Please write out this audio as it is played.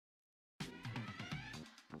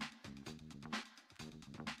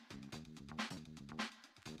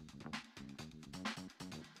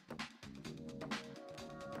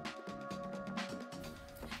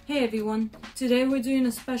Hey everyone, today we're doing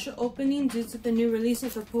a special opening due to the new release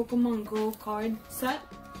of the Pokemon GO card set.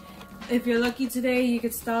 If you're lucky today, you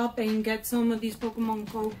could stop and get some of these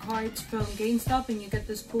Pokemon GO cards from GameStop and you get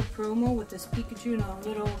this cool promo with this Pikachu and a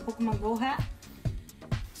little Pokemon GO hat.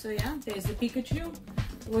 So yeah, there's the Pikachu.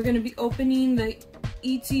 We're going to be opening the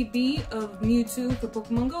ETB of Mewtwo for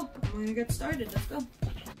Pokemon GO. We're going to get started, let's go.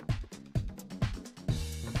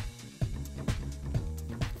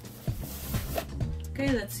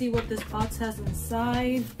 Okay, let's see what this box has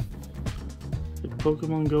inside. The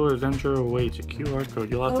Pokemon GO Adventure awaits a QR code.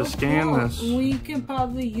 You'll have to scan this. We can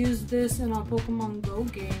probably use this in our Pokemon GO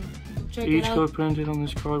game. Check Each it out. code printed on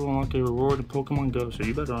this card will unlock a reward in Pokemon GO. So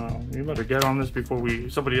you better get on this before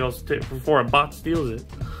before a bot steals it.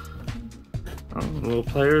 A little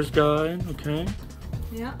player's guide, okay.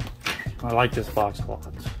 Yeah. I like this box a lot.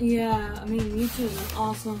 Yeah, I mean Mewtwo is an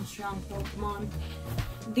awesome, strong Pokemon.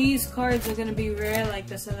 These cards are going to be rare, like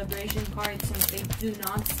the celebration cards, since they do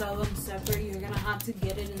not sell them separate. You're going to have to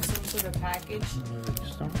get it in some sort of package.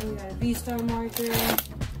 We got a V-Star marker.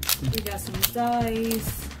 We got some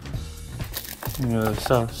dice.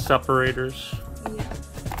 Yeah, separators. Yeah.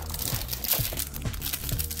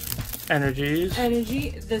 Energies.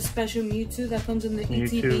 Energy, the special Mewtwo that comes in the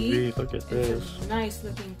Mewtwo ETB. V, look at this. It's a nice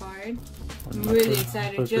looking card. I'm really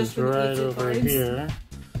excited just for the right ETB over cards. here.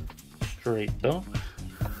 Straight though.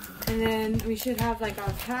 And then we should have like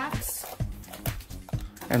our packs.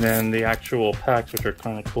 And then the actual packs, which are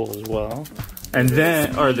kind of cool as well. And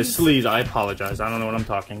then, or the sleeves, I apologize. I don't know what I'm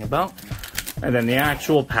talking about. And then the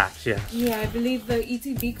actual packs, yes. Yeah, I believe the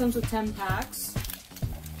ETB comes with 10 packs.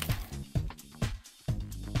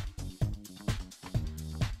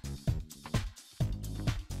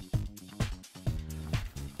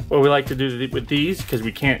 What we like to do with these, because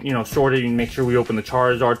we can't, sort it and make sure we open the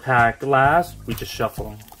Charizard pack last, we just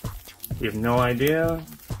shuffle them. We have no idea.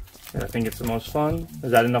 I think it's the most fun.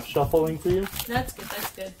 Is that enough shuffling for you? That's good,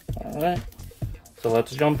 that's good. Alright. So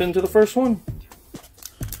let's jump into the first one.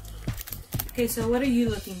 Okay, so what are you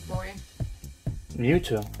looking for?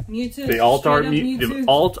 Mewtwo. Mewtwo? The alt art Mewtwo?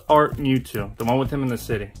 Mewtwo. The one with him in the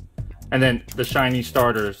city. And then the shiny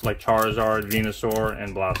starters like Charizard, Venusaur,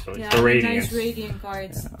 and Blastoise. Yeah, the Radiant. Nice Radiant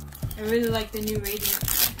cards. Yeah. I really like the new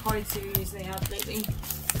Radiant card series they have lately.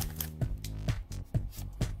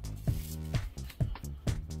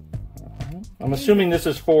 I'm assuming this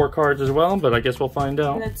is 4 cards as well, but I guess we'll find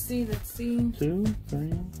out. Let's see, let's see. 2,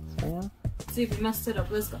 3, 4. Let's see if we messed it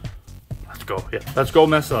up. Let's go. Let's go, yeah. Let's go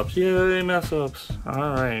mess ups. Yay, mess ups.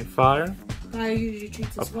 Alright, fire. Fire usually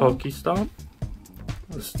treats A as well. Pokestop.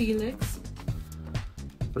 A Steelix.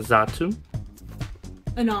 A Zatu.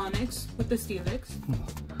 An Onyx with the Steelix.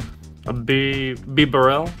 A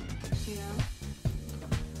Bibarel.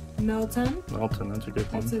 Yeah. Melton. Melton, that's a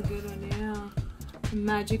good one. That's a good one, yeah. A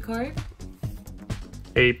Magikarp.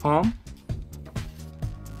 Apom.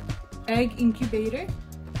 Egg Incubator.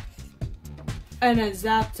 And a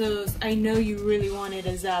Zapdos. I know you really wanted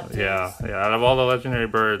a Zapdos. Yeah. Out of all the legendary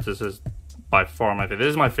birds, this is by far my favorite. This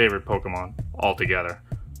is my favorite Pokemon altogether.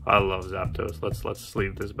 I love Zapdos. Let's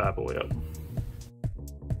sleeve this bad boy up.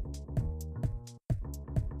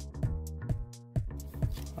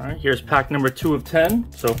 Alright, here's pack number 2 of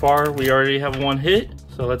 10. So far, we already have 1 hit.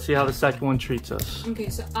 So let's see how the second one treats us. Okay,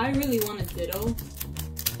 so I really want a Ditto.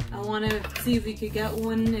 I want to see if we could get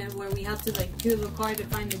one where we have to like peel the card to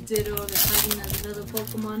find a Ditto that's hiding as another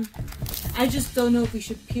Pokemon. I just don't know if we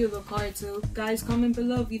should peel the card. So guys, comment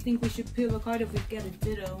below if you think we should peel the card if we get a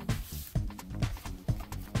Ditto.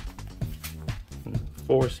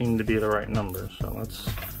 4 seem to be the right number, so let's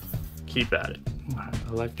keep at it.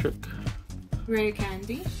 Electric. Rare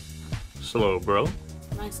Candy. Slowbro.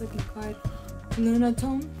 Nice looking card.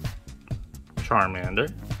 Lunatone.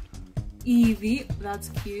 Charmander. Eevee. That's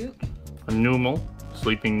cute. A Numel.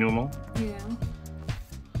 Sleeping Numel. Yeah.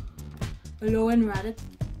 Alolan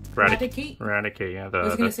Raticate. Raticate, yeah. I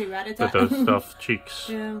was gonna say Rattata. With those stuffed cheeks.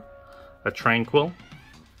 Yeah. A Tranquil.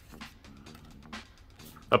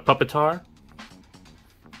 A Puppetar.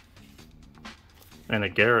 And a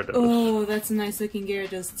Gyarados. Oh, that's a nice looking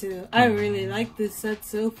Gyarados too. I really like this set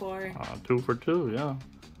so far. 2 for 2, yeah.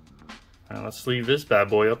 And let's sleeve this bad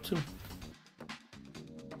boy up too.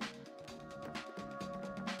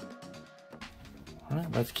 Alright,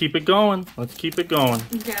 let's keep it going. Let's keep it going.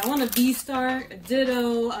 Okay, I want a V-Star, a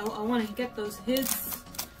Ditto. I want to get those hits.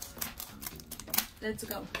 Let's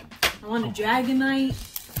go. I want a Dragonite.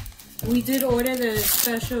 We did order the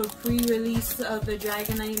special pre-release of the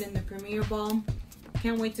Dragonite and the Premier Ball.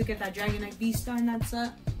 Can't wait to get that Dragonite V-Star in that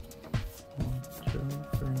set. 1, 2,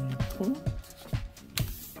 3, 4.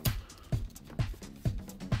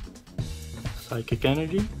 Psychic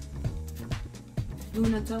Energy.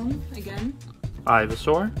 Lunatone again.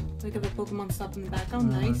 Ivysaur. Look at the Pokemon stop in the background.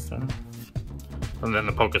 Nice. Okay. And then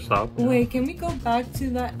the Pokestop. Yeah. Wait, can we go back to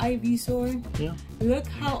that Ivysaur? Yeah. Look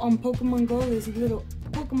how on Pokemon GO there's a little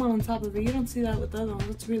Pokemon on top of it. You don't see that with the other ones.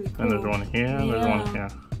 That's really cool. And there's one here. Yeah. There's one here.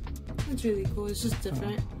 That's really cool. It's just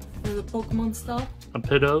different. There's a Pokemon stop. A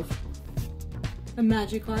Pidove. A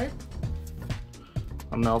Magikarp.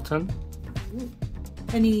 A Melton. Ooh.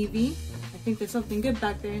 An Eevee. I think there's something good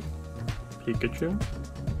back there. Pikachu.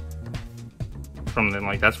 From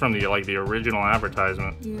the that's from the the original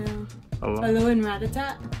advertisement. Yeah. Hello. Hello and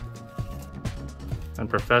Rattata. And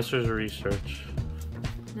Professor's Research.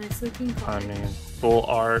 Nice looking card. I mean, full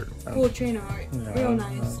art. Full trainer art. Yeah, Real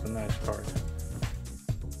nice. That's a nice card.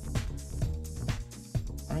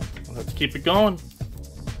 Alright, well, let's keep it going.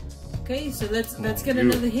 Okay, so let's get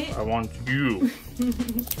another hit. I want you.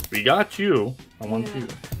 We got you. I want you.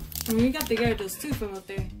 And we got the Gyarados too from up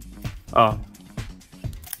there. Oh.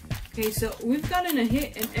 Okay, so we've gotten a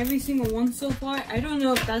hit in every single one so far. I don't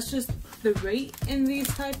know if that's just the rate in these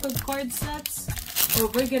type of card sets, or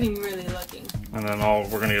if we're getting really lucky. And then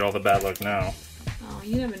we're gonna get all the bad luck now. Oh,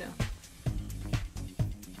 you never know.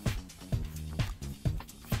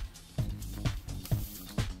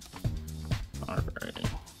 Alright.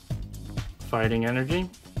 Fighting Energy.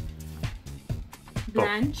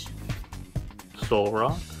 Branch. Soul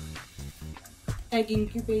Rock. Egg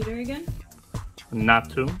Incubator again.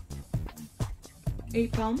 Natu.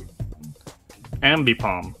 Apom.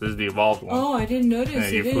 Ambipom. This is the evolved one. Oh, I didn't notice. Yeah,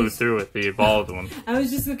 you flew through it, the evolved one. I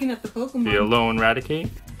was just looking at the Pokemon. The Alolan Raticate.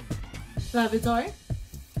 Larvitar.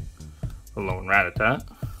 Alolan Rattata.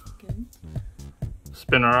 Good.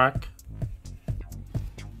 Spinarak.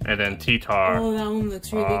 And then T-Tar. Oh, that one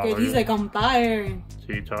looks really good. He's like on fire.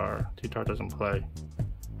 T-Tar. T-Tar doesn't play.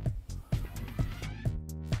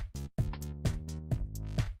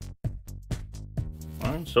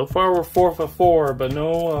 Alright, so far we're 4 for 4, but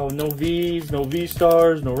no V's, no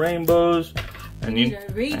V-Stars, no Rainbows. And we need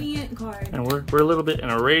a Radiant card. And we're a little bit in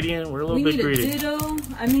a Radiant, we're a little bit greedy. We need a Ditto.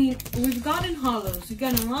 I mean, we've gotten Hollows. We've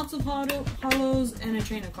gotten lots of Hollows and a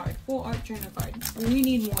Trainer card. Full art Trainer card. We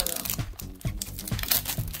need more though.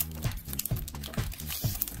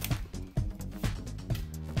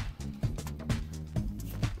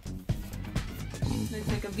 Looks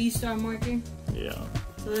like a V-Star marker. Yeah.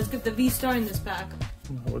 So let's get the V-Star in this pack.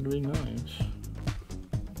 That would be nice.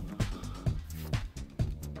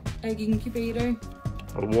 Egg Incubator.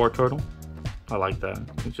 A War Turtle. I like that.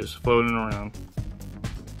 It's just floating around.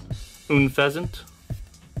 Pheasant.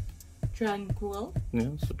 Tranquil. Yeah,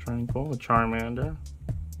 it's a Tranquil. A Charmander.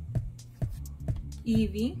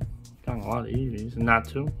 Eevee. Got a lot of Eevees.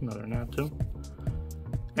 Natu. Another Natu.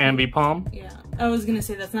 Ambipom. Yeah. I was gonna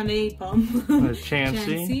say that's not an Apom. There's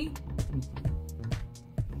Chansey. Chansey.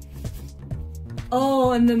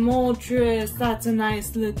 Oh, and the Moltres. That's a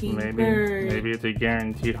nice looking bird. Maybe it's a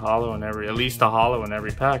guaranteed hollow in at least a hollow in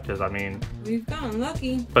every pack. Because I mean, we've gotten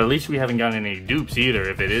lucky. But at least we haven't gotten any dupes either.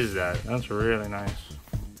 If it is that, that's really nice.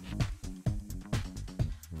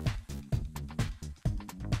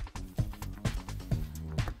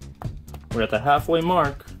 We're at the halfway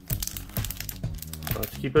mark.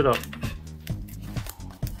 Let's keep it up.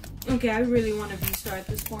 Okay, I really want a V-Star at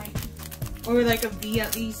this point. Or like a V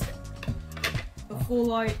at least. A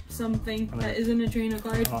full art something that isn't a trainer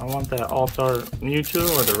card. I want that All-Star Mewtwo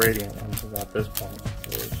or the Radiant ones at this point.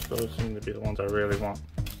 Those seem to be the ones I really want.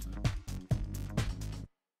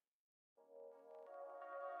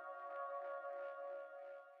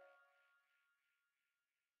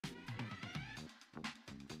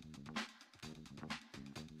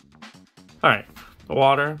 Alright, the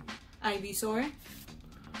water. Ivysaur.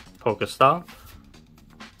 Pokestop.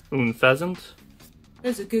 Pheasant.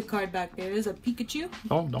 There's a good card back there. There's a Pikachu.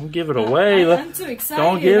 Don't give it away. I'm too excited.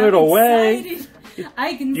 Don't give it away.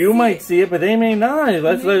 I can You might see it, but they may not.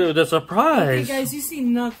 Let's let it a surprise. Okay, guys, you see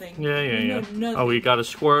nothing. Yeah. Nothing. Oh, we got a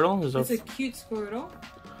Squirtle. It's a cute Squirtle.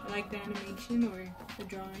 I like the animation or the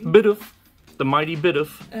drawing. Bidoof. The mighty Bidoof.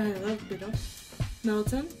 I love Bidoof.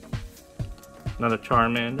 Melton. Another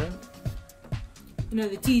Charmander.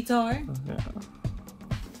 Another T-Tar. Yeah.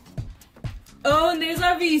 Oh, and there's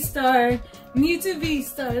our V-Star. Mewtwo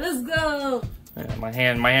V-Star. Let's go. Yeah, my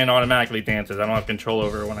hand automatically dances. I don't have control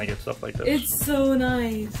over it when I get stuff like this. It's so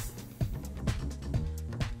nice.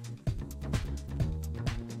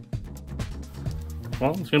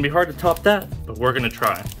 Well, it's gonna be hard to top that, but we're gonna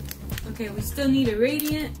try. Okay, we still need a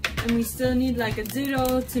Radiant, and we still need like a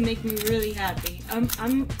Ditto to make me really happy.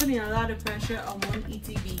 I'm putting a lot of pressure on one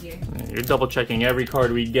ETB here. Yeah, you're double checking every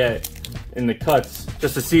card we get in the cuts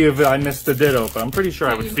just to see if I missed the Ditto, but I'm pretty sure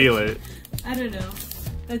I would feel it. I don't know.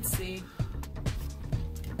 Let's see.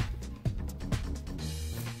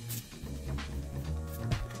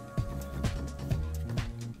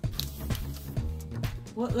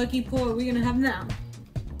 What lucky pull are we gonna have now?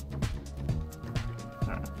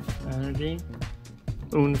 Alright. Energy.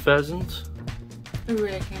 Pheasant. A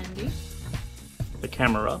rare candy. The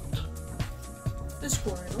Camerupt. The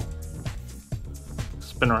Squirtle.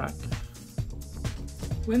 Spinarak.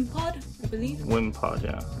 Wimpod, I believe. Wimpod,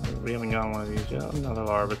 yeah. We haven't gotten one of these yet. Another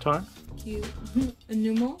Larvitar. Cute. A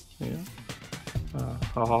Numo. Yeah.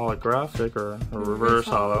 A holographic or a reverse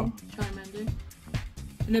hollow. Charmander.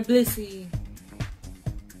 And a Blissey.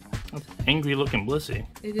 That's an angry looking Blissey.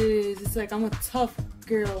 It is. It's like, I'm a tough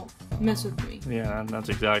girl. Mess with me. Yeah, that's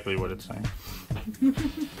exactly what it's saying.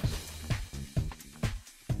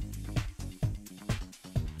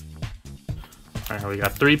 Alright, we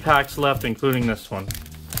got 3 packs left, including this one.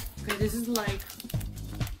 Okay, this is like,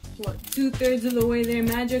 what, 2/3 of the way there,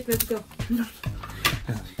 magic? Let's go.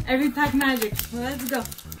 Every pack magic. Let's go.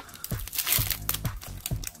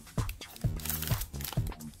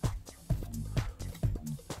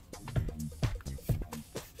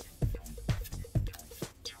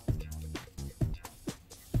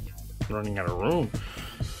 Running out of room.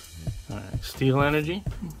 Alright, Steel Energy.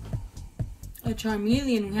 A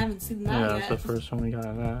Charmeleon, we haven't seen that yet. Yeah, that's the first one we got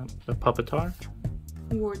of that. The Puppetar.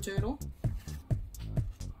 War Turtle.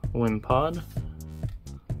 Wimpod.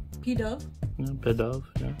 P-Dove. Yeah, Pidove,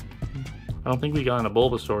 yeah. I don't think we got in a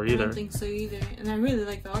Bulbasaur either. I don't think so either. And I really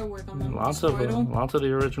like the artwork on the Lots Squirtle. of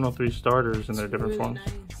the original 3 starters in their different really forms.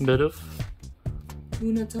 nice. Bidoof.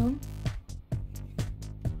 Lunatone.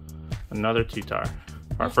 Another T-Tar.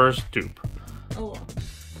 Our first dupe. Oh well.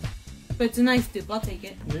 But it's a nice dupe, I'll take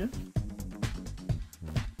it. Yeah.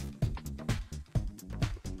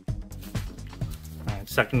 Alright,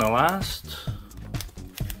 second to last.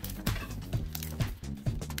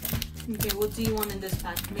 Okay, what do you want in this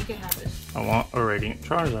pack? Make it happen. I want a Radiant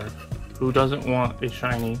Charizard. Who doesn't want a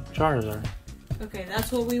shiny Charizard? Okay,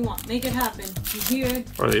 that's what we want. Make it happen. You hear?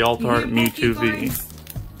 Or the Alt-Art Mewtwo V.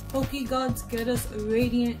 Pokegods, get us a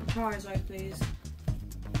Radiant Charizard, please.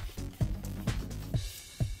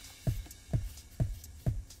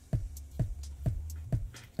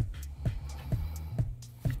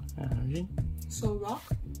 Energy. Solrock.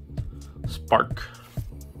 Spark.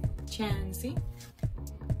 Chansey.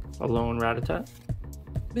 Alone Rattata.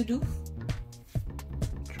 Bidoof.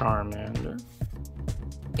 Charmander.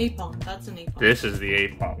 Apom, that's an Apom. This is the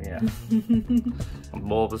Apom, yeah. A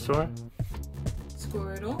Bulbasaur.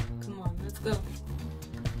 Squirtle. Come on, let's go.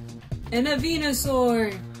 And a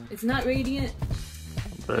Venusaur. It's not Radiant,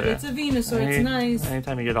 but it's a Venusaur. It's nice.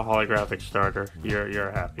 Anytime you get a holographic starter,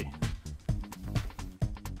 you're happy.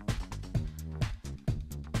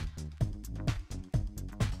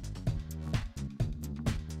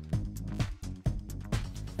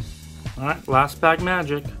 Alright, last pack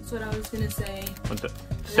magic. That's what I was gonna say.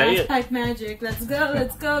 Say last it. pack magic. Let's go,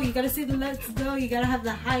 let's go. You gotta say the let's go. You gotta have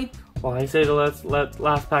the hype. Well, I say the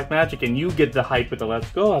last pack magic and you get the hype with the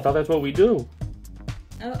let's go. I thought that's what we do.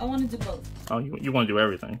 I want to do both. Oh, you want to do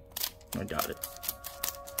everything. I got it.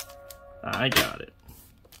 I got it.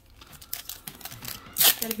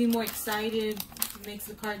 Gotta be more excited. It makes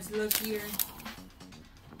the cards lookier.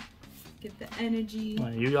 Get the energy.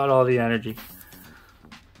 Well, you got all the energy.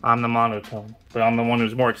 I'm the monotone, but I'm the one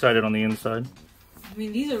who's more excited on the inside. I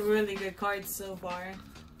mean, these are really good cards so far.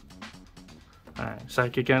 Alright,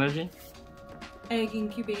 Psychic Energy. Egg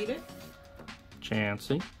Incubator.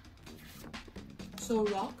 Chansey.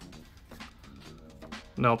 Solrock.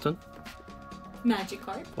 Melton.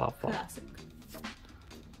 Magikarp. Flop flop. Classic.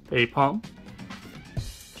 Apom.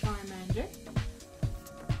 Charmander.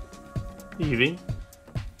 Eevee.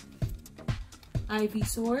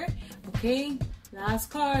 Ivysaur. Okay, last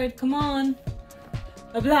card. Come on.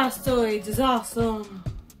 A Blastoise is awesome.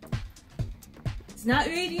 It's not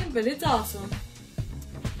Radiant, but it's awesome.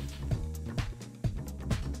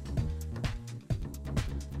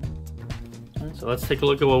 Alright, so let's take a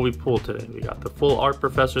look at what we pulled today. We got the full Art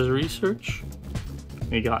Professor's Research.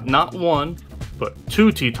 We got not one, but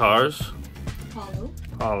 2 T-Tars. Hollow.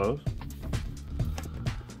 Hollows.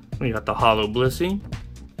 We got the Hollow Blissey.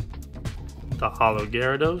 The Hollow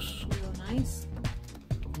Gyarados. Real nice.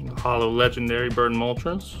 The Hollow Legendary Bird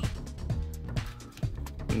Moltres.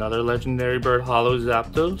 Another Legendary Bird Hollow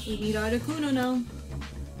Zapdos. We need Articuno now.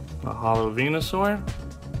 A Hollow Venusaur.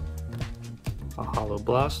 A Hollow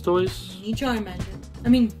Blastoise. We need Charmander. I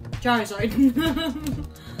mean, Charizard.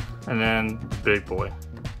 And then Big Boy.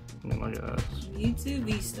 I mean, look at this. Mewtwo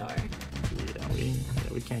V-Star. Yeah,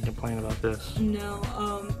 we can't complain about this. No,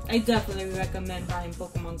 I definitely recommend buying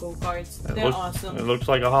Pokemon Go cards. They're awesome. It looks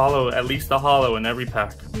like a hollow, at least a hollow in every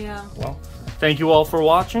pack. Yeah. Well, thank you all for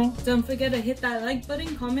watching. Don't forget to hit that like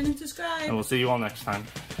button, comment, and subscribe. And we'll see you all next time.